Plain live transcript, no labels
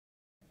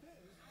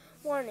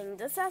Warning,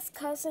 this has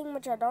cussing,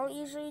 which I don't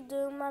usually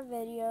do in my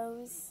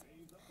videos.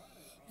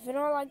 If you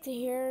don't like to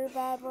hear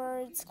bad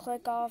words,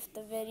 click off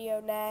the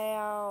video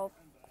now,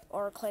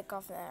 or click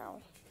off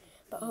now.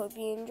 But hope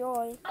you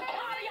enjoy. I'm tired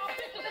of y'all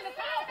bitches in this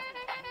house.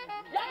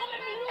 Y'all gonna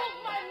make me lose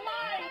my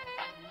mind.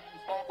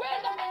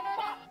 Where's the big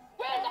pop?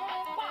 Where's the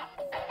big pop?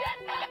 Get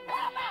that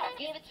pop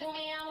out. Give it to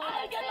me,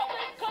 I didn't get no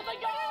big cause of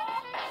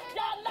y'all.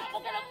 Y'all not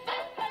gonna get a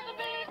big cause of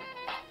me.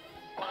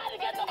 I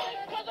didn't get no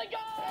big cause of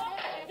y'all.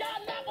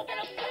 Y'all not gonna get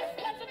a big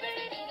cause of me.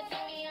 Give it to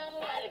me, I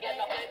didn't get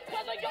no big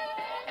cause of y'all.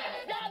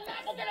 Y'all not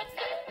gonna get a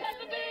big cause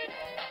of me.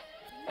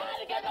 I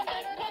didn't get no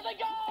big cause of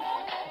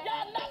y'all.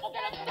 Y'all not gonna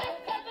get a big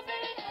cause of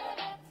me.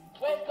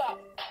 Wake up.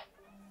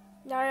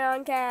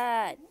 Nyan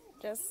Cat.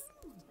 Just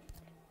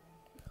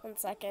 1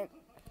 second.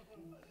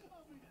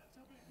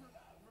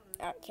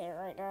 Okay,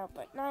 right now,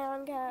 but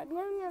Nyan Cat.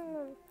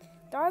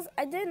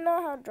 I didn't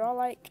know how to draw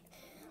like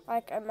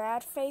a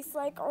mad face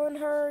on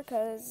her,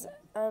 cause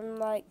I'm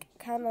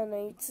kind of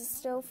new to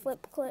still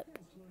flip clip.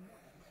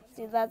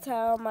 See, that's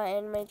how my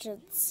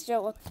animation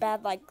still look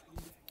bad, like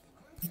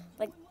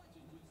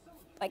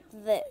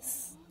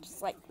this,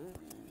 just like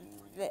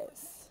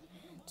this,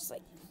 just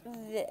like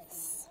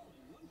this.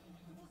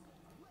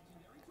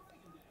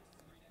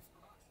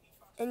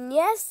 And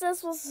yes,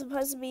 this was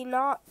supposed to be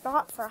not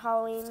for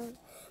Halloween.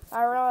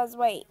 I realized,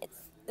 wait,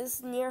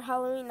 it's near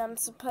Halloween. I'm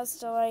supposed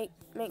to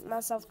make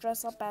myself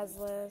dress up as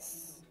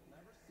this.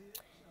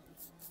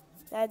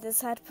 I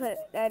just had to put,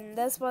 and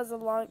this was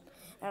and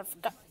I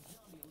forgot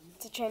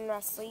to change my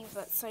sleeve.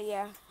 But so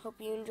yeah, hope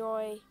you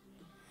enjoy.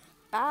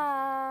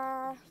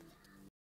 Bye.